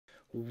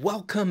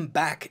Welcome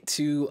back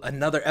to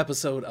another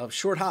episode of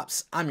Short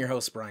Hops. I'm your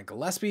host, Brian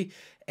Gillespie,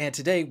 and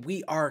today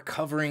we are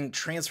covering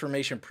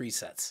transformation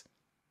presets.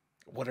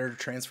 What are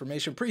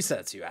transformation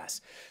presets, you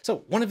ask?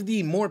 So one of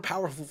the more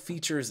powerful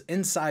features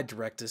inside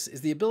Directus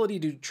is the ability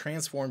to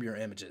transform your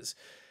images.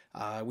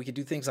 We can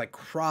do things like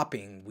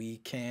cropping. We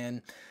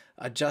can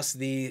adjust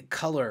the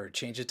color,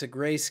 change it to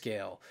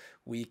grayscale.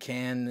 We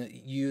can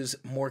use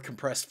more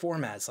compressed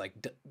formats like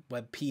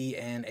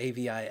WebP and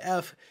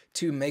AVIF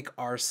to make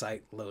our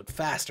site load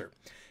faster.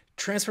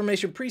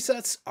 Transformation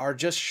presets are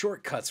just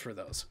shortcuts for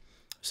those.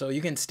 So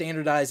you can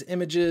standardize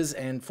images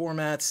and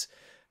formats,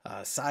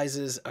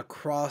 sizes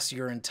across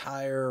your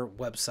entire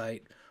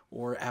website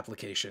or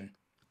application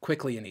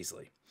quickly and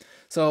easily.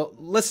 So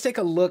let's take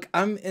a look.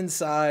 I'm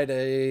inside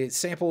a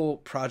sample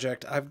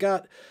project. I've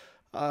got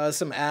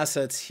some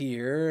assets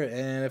here,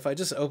 and if I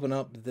just open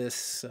up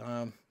this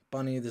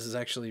bunny, this is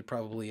actually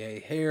probably a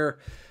hare.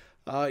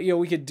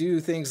 We could do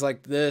things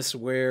like this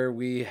where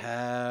we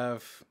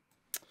have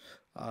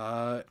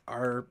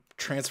our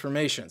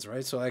transformations,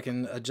 right? So I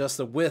can adjust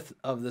the width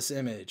of this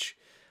image.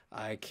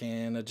 I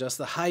can adjust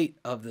the height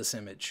of this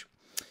image.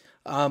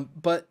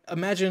 But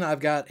imagine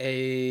I've got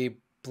a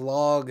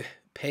blog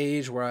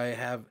page where I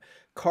have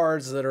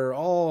cards that are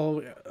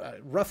all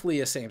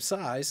roughly the same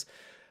size.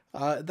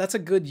 That's a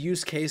good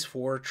use case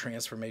for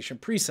transformation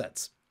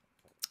presets.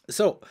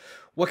 So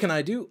what can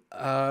I do?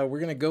 We're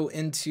going to go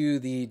into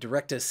the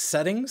Directus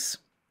settings,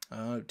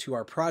 to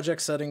our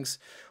project settings.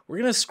 We're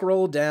going to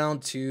scroll down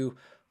to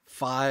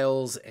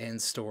files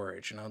and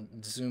storage, and I'll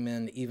zoom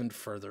in even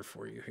further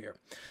for you here.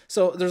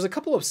 So there's a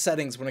couple of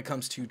settings when it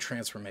comes to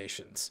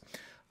transformations.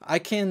 I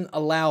can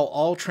allow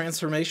all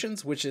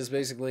transformations, which is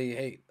basically,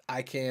 hey,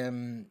 I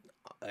can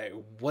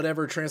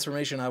whatever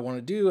transformation I want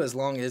to do, as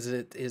long as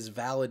it is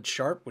valid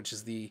sharp, which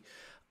is the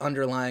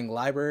underlying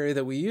library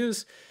that we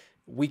use,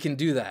 we can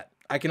do that.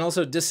 I can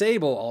also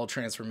disable all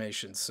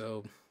transformations,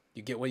 so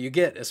you get what you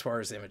get as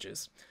far as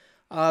images.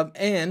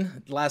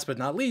 And last but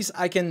not least,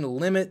 I can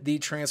limit the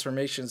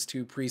transformations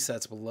to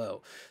presets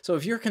below. So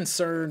if you're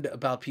concerned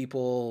about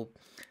people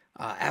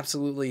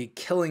absolutely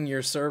killing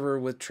your server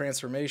with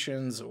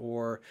transformations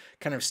or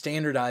kind of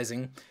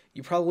standardizing,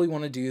 you probably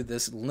want to do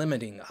this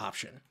limiting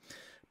option.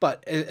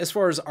 But as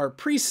far as our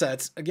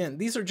presets, again,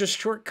 these are just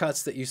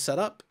shortcuts that you set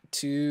up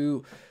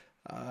to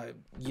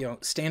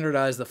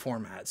standardize the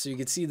format. So you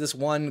can see this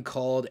one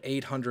called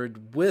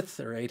 800 width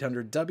or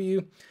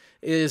 800W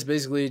is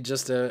basically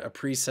just a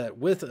preset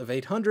width of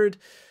 800.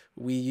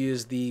 We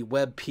use the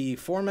WebP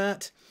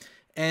format.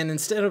 And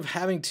instead of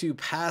having to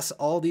pass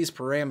all these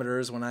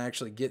parameters when I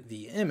actually get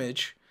the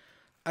image,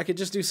 I could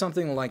just do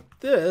something like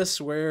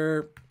this,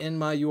 where in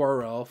my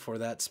URL for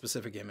that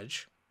specific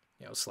image,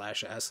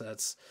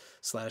 /assets/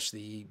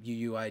 the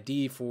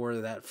UUID for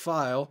that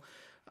file,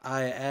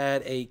 I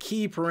add a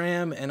key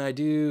param and I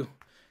do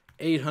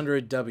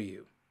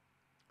 800W,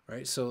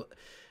 right? So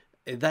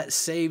that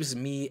saves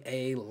me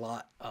a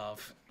lot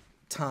of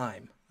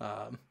time.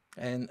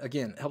 And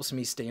again, helps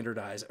me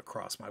standardize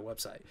across my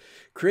website.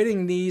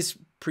 Creating these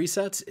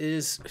presets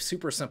is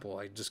super simple.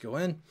 I just go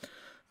in.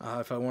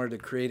 If I wanted to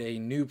create a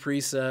new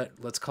preset,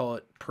 let's call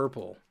it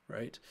purple,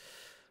 right?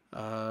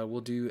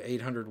 We'll do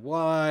 800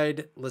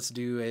 wide. Let's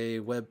do a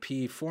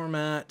WebP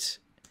format.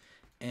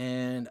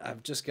 And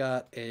I've just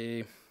got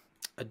a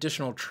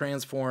additional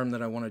transform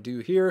that I want to do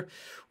here.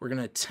 We're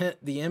going to tint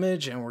the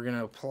image and we're going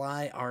to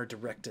apply our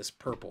Directus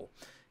purple,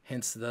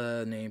 hence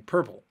the name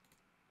purple.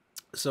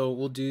 So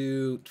we'll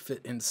do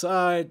fit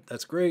inside.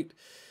 That's great.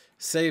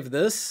 Save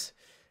this.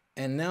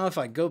 And now if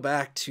I go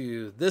back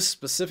to this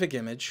specific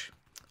image,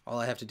 all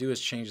I have to do is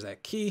change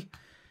that key,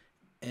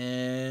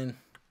 and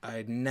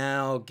I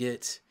now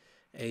get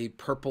a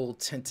purple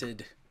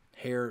tinted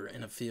hare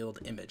in a field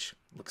image.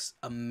 Looks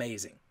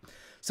amazing.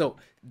 So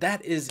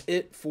that is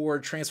it for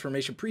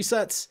transformation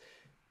presets.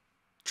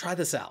 Try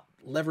this out.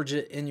 Leverage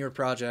it in your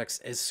projects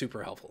is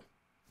super helpful.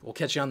 We'll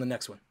catch you on the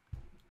next one.